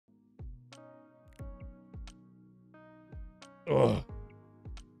Ugh.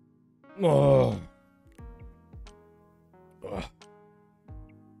 Ugh. Ugh.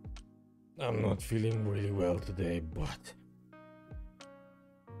 I'm not feeling really well today, but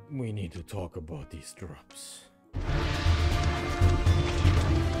we need to talk about these drops.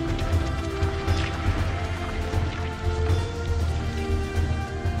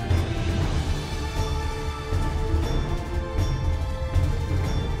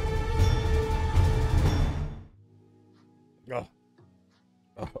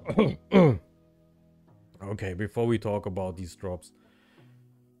 Okay, before we talk about these drops,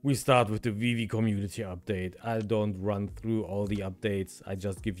 we start with the Veve Community update. I don't run through all the updates, I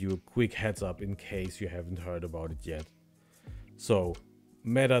just give you a quick heads up in case you haven't heard about it yet. So,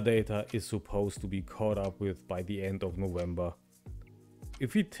 metadata is supposed to be caught up with by the end of November.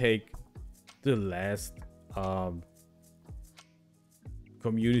 If we take the last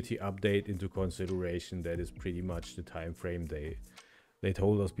community update into consideration, that is pretty much the time frame they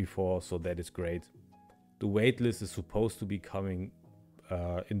told us before, so that is great. The waitlist is supposed to be coming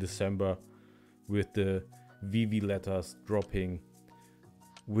in December with the Veve letters dropping,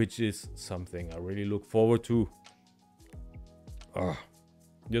 which is something I really look forward to.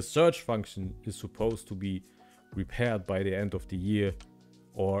 The search function is supposed to be repaired by the end of the year,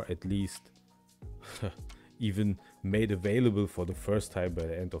 or at least even made available for the first time by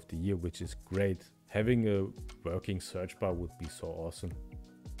the end of the year, which is great. Having a working search bar would be so awesome.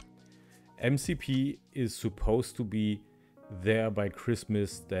 MCP is supposed to be there by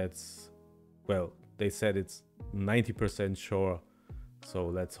Christmas. That's, well, they said it's 90% sure, so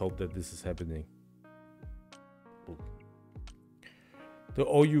let's hope that this is happening. The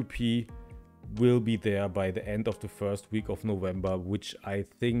OUP will be there by the end of the first week of November, which I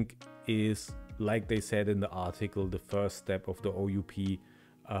think is, like they said in the article, the first step of the OUP.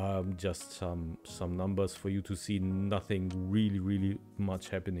 Just some numbers for you to see, nothing really much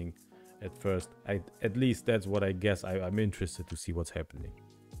happening at first. At least that's what I guess. I'm interested to see what's happening.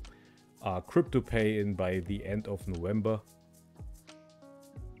 Crypto pay in by the end of November.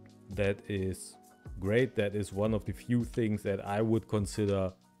 That is great. That is one of the few things that I would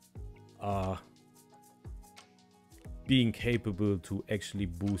consider being capable to actually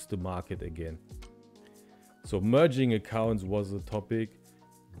boost the market again. So merging accounts was a topic.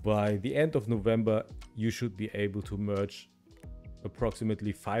 By the end of November, you should be able to merge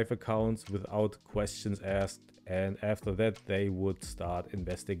approximately 5 accounts without questions asked, and after that they would start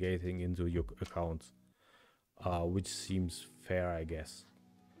investigating into your accounts, which seems fair, I guess.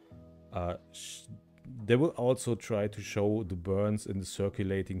 They will also try to show the burns in the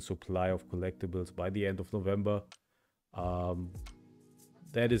circulating supply of collectibles by the end of November.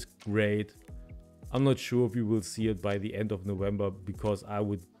 That is great. I'm not sure if we will see it by the end of November, because I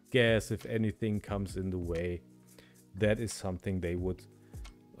would guess if anything comes in the way, that is something they would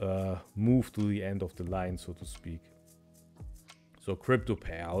move to the end of the line, so to speak. So crypto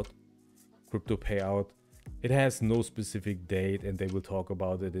payout, it has no specific date, and they will talk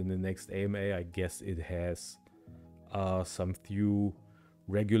about it in the next AMA. I guess it has some few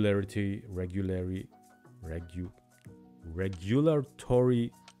regulatory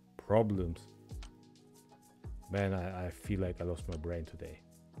problems. Man, I feel like I lost my brain today.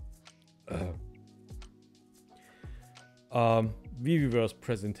 Veveverse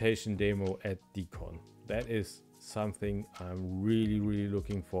presentation demo at DCon. That is something I'm really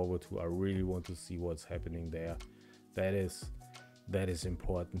looking forward to. I really want to see what's happening there. That is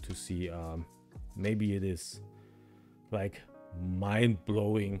important to see. Maybe it is like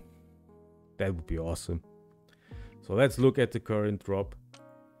mind-blowing. That would be awesome. So let's look at the current drop.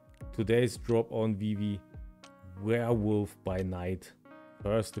 Today's drop on Veve: Werewolf by Night,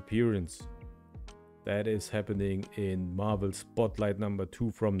 first appearance. That is happening in Marvel Spotlight number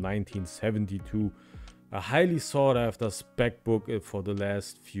 2 from 1972. A highly sought after spec book for the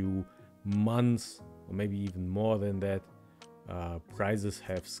last few months, or maybe even more than that. Prices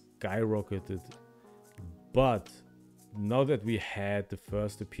have skyrocketed, but now that we had the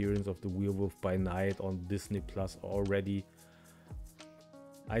first appearance of the Werewolf by Night on Disney Plus already,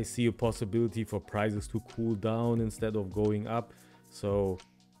 I see a possibility for prices to cool down instead of going up. So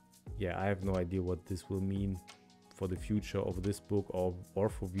yeah, I have no idea what this will mean for the future of this book or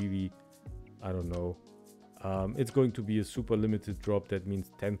for Veve. I don't know. It's going to be a super limited drop. That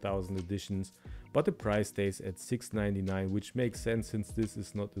means 10,000 editions, but the price stays at $6.99, which makes sense since this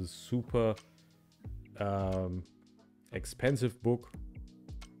is not a super expensive book,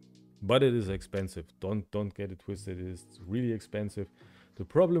 but it is expensive. Don't get it twisted. It is really expensive. The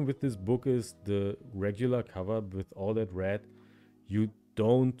problem with this book is the regular cover with all that red. You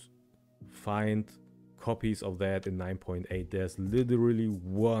don't find copies of that in 9.8. There's literally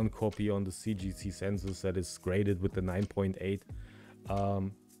one copy on the CGC census that is graded with the 9.8.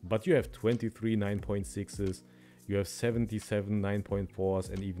 But you have 23 9.6s, you have 77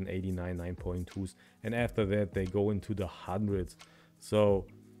 9.4s, and even 89 9.2s. And after that, they go into the hundreds. So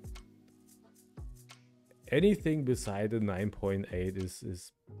anything beside a 9.8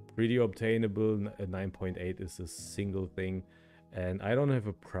 is pretty obtainable. A 9.8 is a single thing. And I don't have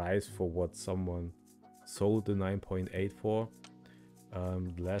a price for what someone sold the 9.8 for.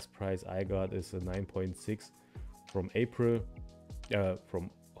 The last price I got is a 9.6 from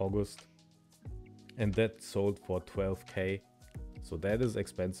August, and that sold for 12k, so that is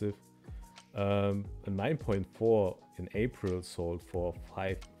expensive. A 9.4 in April sold for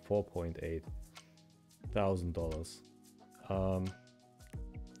 $4.8 thousand.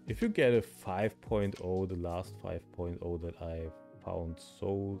 If you get a 5.0, the last 5.0 that I found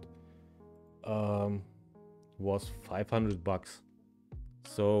sold was $500.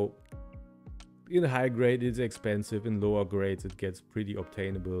 So in high grade it's expensive, in lower grades it gets pretty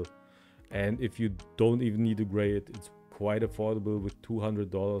obtainable, and if you don't even need a grade, it's quite affordable with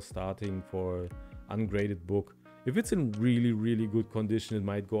 $200 starting for an ungraded book. If it's in really good condition, it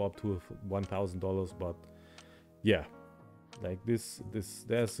might go up to $1,000, but yeah, like this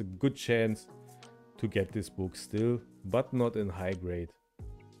there's a good chance to get this book still, but not in high grade.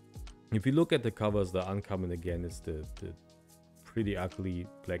 If you look at the covers, the uncommon again is the pretty ugly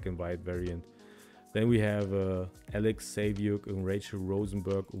black and white variant. Then we have Alex Saviuk and Rachel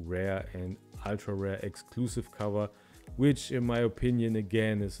Rosenberg rare and ultra rare exclusive cover, which in my opinion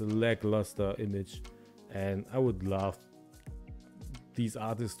again is a lackluster image, and I would love these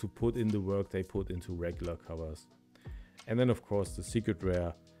artists to put in the work they put into regular covers. And then of course the secret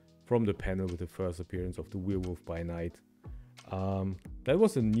rare from the panel with the first appearance of the Werewolf by Night. That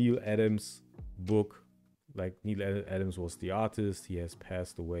was a Neil Adams book. Like, Neil Adams was the artist. He has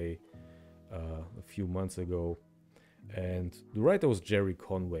passed away a few months ago, and the writer was Jerry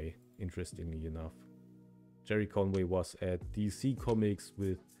Conway, interestingly enough. Jerry Conway was at DC Comics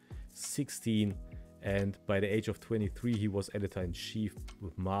with 16, and by the age of 23 he was editor-in-chief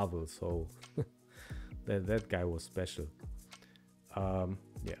with Marvel, so that guy was special.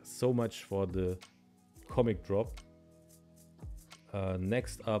 Yeah, so much for the comic drop.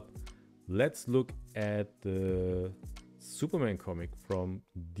 Next up, let's look at the Superman comic from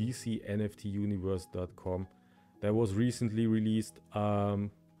DCNFTuniverse.com that was recently released.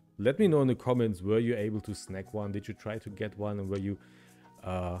 Let me know in the comments, were you able to snag one? Did you try to get one, and were you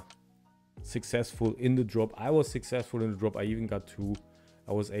successful in the drop? I was successful in the drop. I even got two.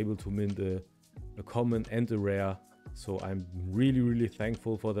 I was able to mint a common and a rare, so I'm really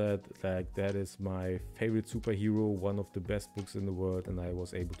thankful for that. Like, that is my favorite superhero, one of the best books in the world, and I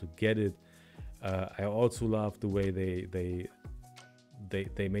was able to get it. I also love the way they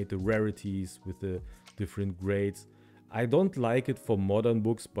made the rarities with the different grades. I don't like it for modern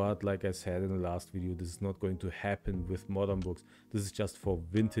books, but like I said in the last video, this is not going to happen with modern books. This is just for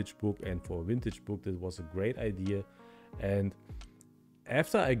vintage book, and for a vintage book that was a great idea. And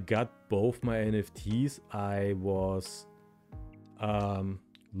after I got both my NFTs, I was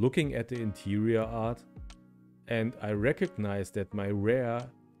looking at the interior art, and I recognized that my rare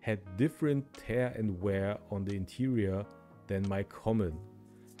had different tear and wear on the interior than my common.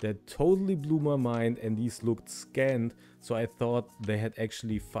 That totally blew my mind, and these looked scanned, so I thought they had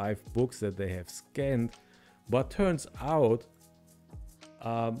actually 5 books that they have scanned, but turns out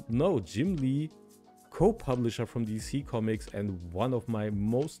no. Jim Lee, co-publisher from DC Comics and one of my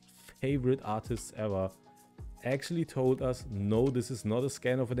most favorite artists ever, actually told us, no, this is not a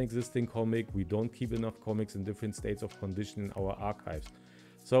scan of an existing comic. We don't keep enough comics in different states of condition in our archives.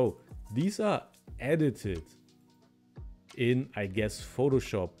 So these are edited in, I guess,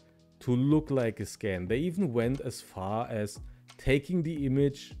 Photoshop to look like a scan. They even went as far as taking the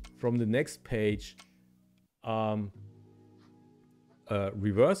image from the next page,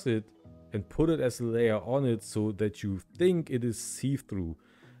 reverse it and put it as a layer on it so that you think it is see-through.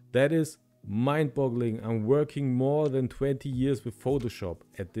 That is mind-boggling. I'm working more than 20 years with Photoshop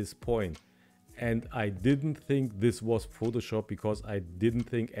at this point, and I didn't think this was Photoshop, because I didn't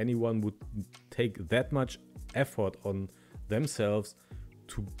think anyone would take that much effort on themselves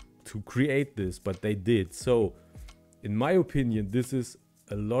to create this, but they did. So in my opinion, this is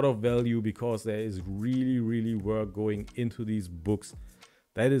a lot of value, because there is really work going into these books.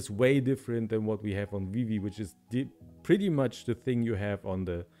 That is way different than what we have on Veve, which is pretty much the thing you have on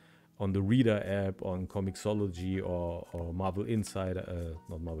the on the Reader app, on Comixology or Marvel Insider,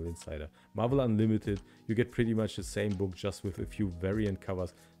 not Marvel Insider, Marvel Unlimited, you get pretty much the same book, just with a few variant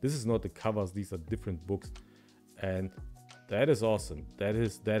covers. This is not the covers, these are different books, and that is awesome. That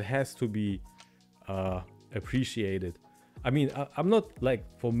has to be appreciated. I mean, I'm not like,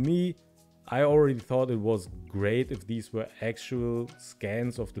 for me, I already thought it was great if these were actual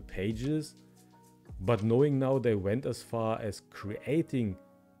scans of the pages, but knowing now they went as far as creating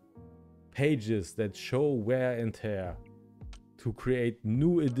pages that show wear and tear to create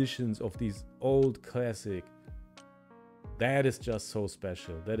new editions of these old classic, that is just so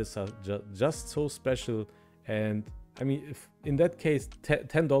special. That is just so special. And I mean, if in that case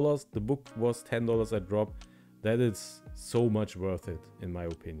 $10, the book was $10 at drop, that is so much worth it in my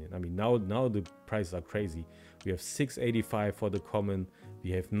opinion. I mean, now the prices are crazy. We have $6.85 for the common,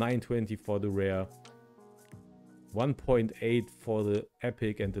 we have $9.20 for the rare, 1.8 for the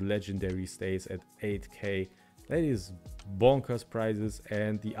epic, and the legendary stays at 8k. That is bonkers prices.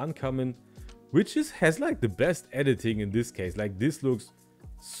 And the uncommon, which has like the best editing in this case, like this looks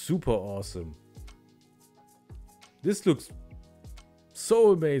super awesome. This looks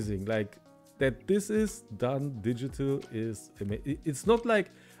so amazing. Like that this is done digital is amazing. It's not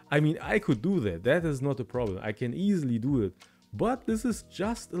like, I mean, I could do that. That is not a problem. I can easily do it. But this is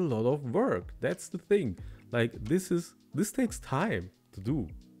just a lot of work. That's the thing. Like this takes time to do,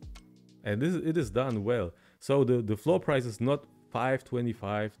 and it is done well. So the floor price is not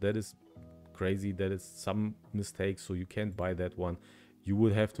 $5.25. That is crazy. That is some mistake. So you can't buy that one. You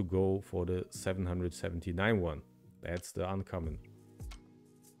would have to go for the $779 one. That's the uncommon.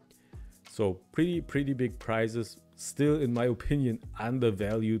 So pretty big prices. Still, in my opinion,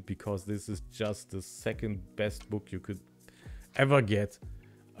 undervalued, because this is just the second best book you could ever get.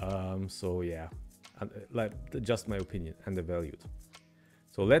 So yeah. Like, just my opinion, undervalued.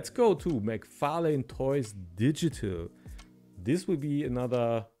 So let's go to McFarlane Toys Digital. This will be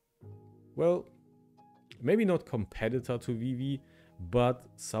another, well, maybe not competitor to Veve, but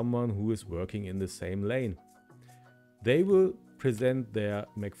someone who is working in the same lane. They will present their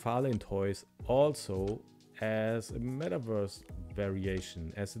McFarlane Toys also as a metaverse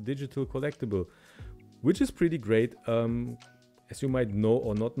variation, as a digital collectible, which is pretty great. As you might know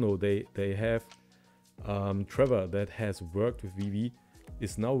or not know, they have Trevor, that has worked with Veve,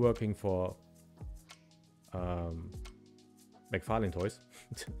 is now working for McFarlane Toys.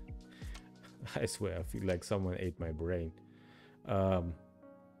 I swear, I feel like someone ate my brain.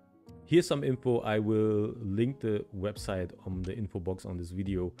 Here's some info. I will link the website on the info box on this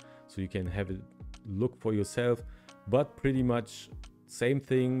video, so you can have a look for yourself. But pretty much same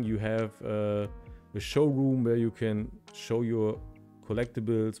thing. You have a showroom where you can show your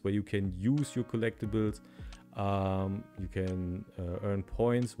collectibles, where you can use your collectibles. You can earn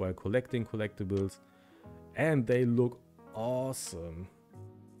points while collecting collectibles, and they look awesome.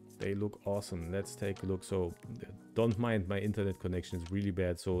 They look awesome. Let's take a look. So don't mind, my internet connection is really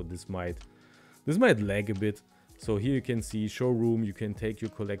bad, so this might lag a bit. So here you can see showroom. You can take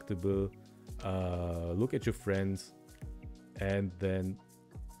your collectible, look at your friends, and then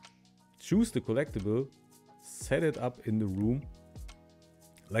choose the collectible, set it up in the room.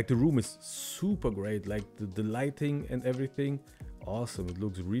 Like the room is super great, like the lighting and everything, awesome. It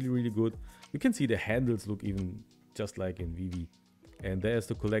looks really good. You can see the handles look even just like in Veve. And there's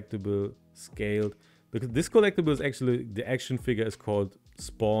the collectible scaled. Because this collectible is actually, the action figure is called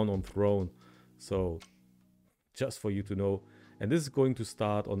Spawn on Throne. So just for you to know. And this is going to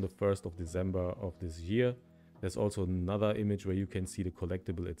start on the 1st of December of this year. There's also another image where you can see the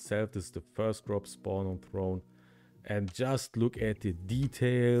collectible itself. This is the first drop, Spawn on Throne. And just look at the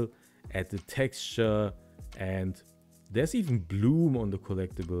detail, at the texture, and there's even bloom on the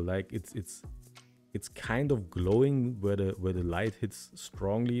collectible. Like it's kind of glowing where the light hits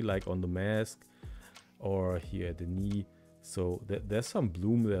strongly, like on the mask or here at the knee. So there's some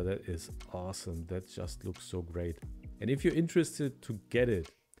bloom there. That is awesome. That just looks so great. And if you're interested to get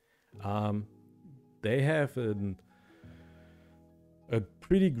it, they have a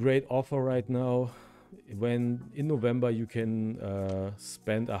pretty great offer right now. When in November you can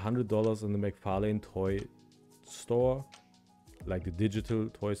spend $100 on the McFarlane Toy store, like the digital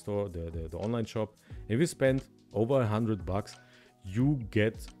toy store, the online shop. If you spend over $100, you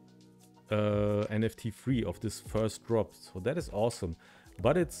get NFT free of this first drop. So that is awesome,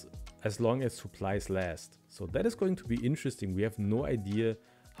 but it's as long as supplies last. So that is going to be interesting. We have no idea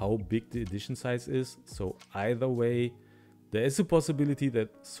how big the edition size is. So either way, there is a possibility that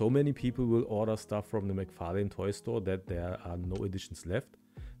so many people will order stuff from the McFarlane Toy store that there are no editions left.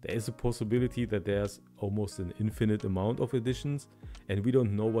 there is a possibility that there's almost an infinite amount of editions, and we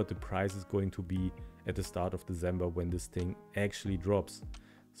don't know what the price is going to be at the start of December when this thing actually drops.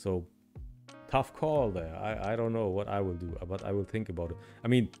 So tough call there. I don't know what I will do, but I will think about it. I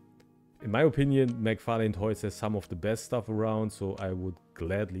mean, in my opinion, McFarlane Toys has some of the best stuff around, so I would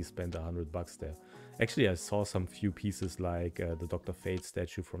gladly spend $100 there. Actually, I saw some few pieces like the Dr. Fate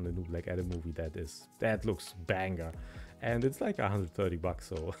statue from the new Black Adam movie. That looks banger, and it's like $130,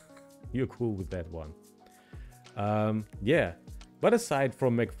 so you're cool with that one. Yeah, but aside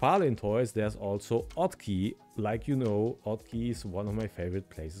from McFarlane Toys, there's also Oddkey. Like you know, Oddkey is one of my favorite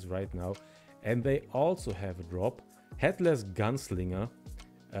places right now, and they also have a drop, Headless Gunslinger.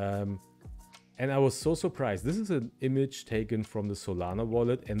 And I was so surprised. This is an image taken from the Solana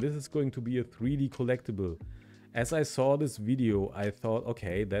wallet, and this is going to be a 3D collectible. As I saw this video, I thought,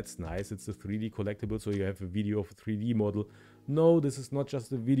 okay, that's nice. It's a 3D collectible, so you have a video of a 3D model. No, this is not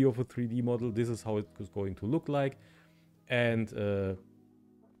just a video of a 3D model. This is how it is going to look like. And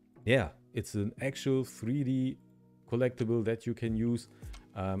yeah, it's an actual 3D collectible that you can use.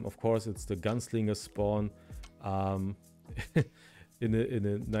 Of course, it's the Gunslinger Spawn. In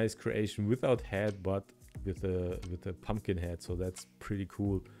a nice creation without head, but with a pumpkin head, so that's pretty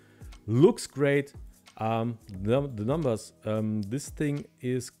cool. Looks great. The numbers, this thing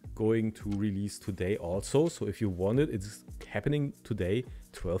is going to release today also, so if you want it, it's happening today,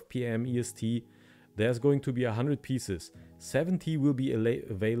 12 PM EST. There's going to be 100 pieces. 70 will be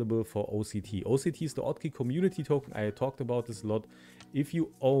available for OCT. OCT is the Oddkey Community token. I talked about this a lot. If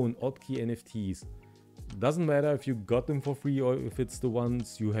you own Oddkey NFTs, doesn't matter if you got them for free or if it's the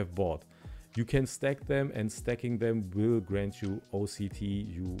ones you have bought, you can stack them, and stacking them will grant you OCT.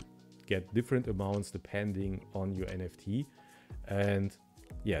 You get different amounts depending on your NFT. And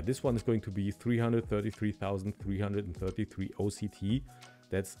yeah, this one is going to be 333,333 OCT.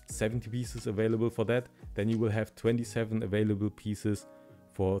 That's 70 pieces available for that. Then you will have 27 available pieces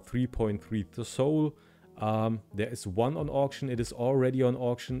for 3.3 SOL. There is one on auction. It is already on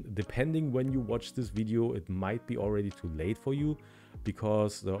auction. Depending when you watch this video, it might be already too late for you,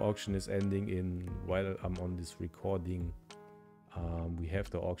 because the auction is ending in, while I'm on this recording, we have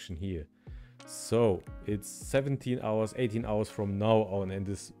the auction here. So it's 17 hours, 18 hours from now on, and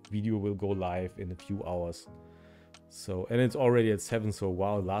this video will go live in a few hours. So, and it's already at 7 SOL.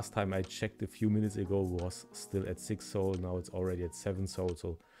 Wow, last time I checked a few minutes ago was still at 6 SOL. Now it's already at 7 SOL.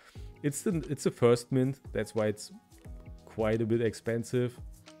 So it's the first mint. That's why it's quite a bit expensive,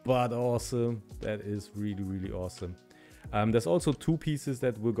 but awesome. That is really, really awesome. There's also 2 pieces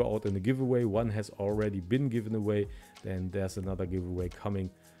that will go out in a giveaway. One has already been given away. Then there's another giveaway coming.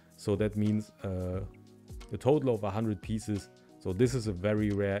 So that means a total of 100 pieces. So this is a very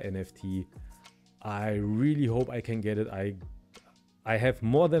rare NFT. I really hope I can get it. I have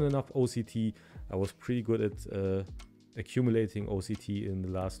more than enough OCT. I was pretty good at accumulating OCT in the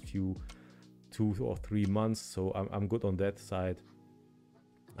last 2 or 3 months. So I'm good on that side.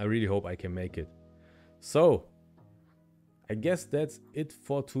 I really hope I can make it. So I guess that's it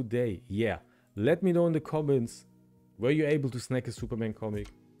for today. Yeah, let me know in the comments, were you able to snag a Superman comic?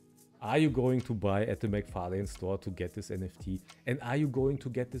 Are you going to buy at the McFarlane store to get this NFT? And are you going to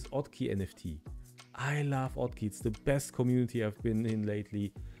get this Oddkey NFT? I love Oddkey. It's the best community I've been in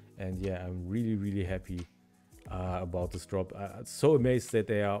lately. And yeah, I'm really, really happy about this drop. I'm so amazed that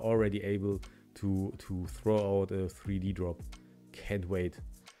they are already able to throw out a 3D drop. Can't wait.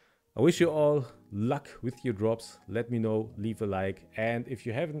 I wish you all luck with your drops. Let me know, leave a like. And if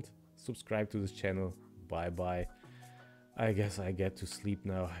you haven't subscribed to this channel, bye-bye. I guess I get to sleep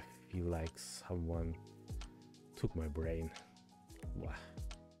now. I feel like someone took my brain. Wow.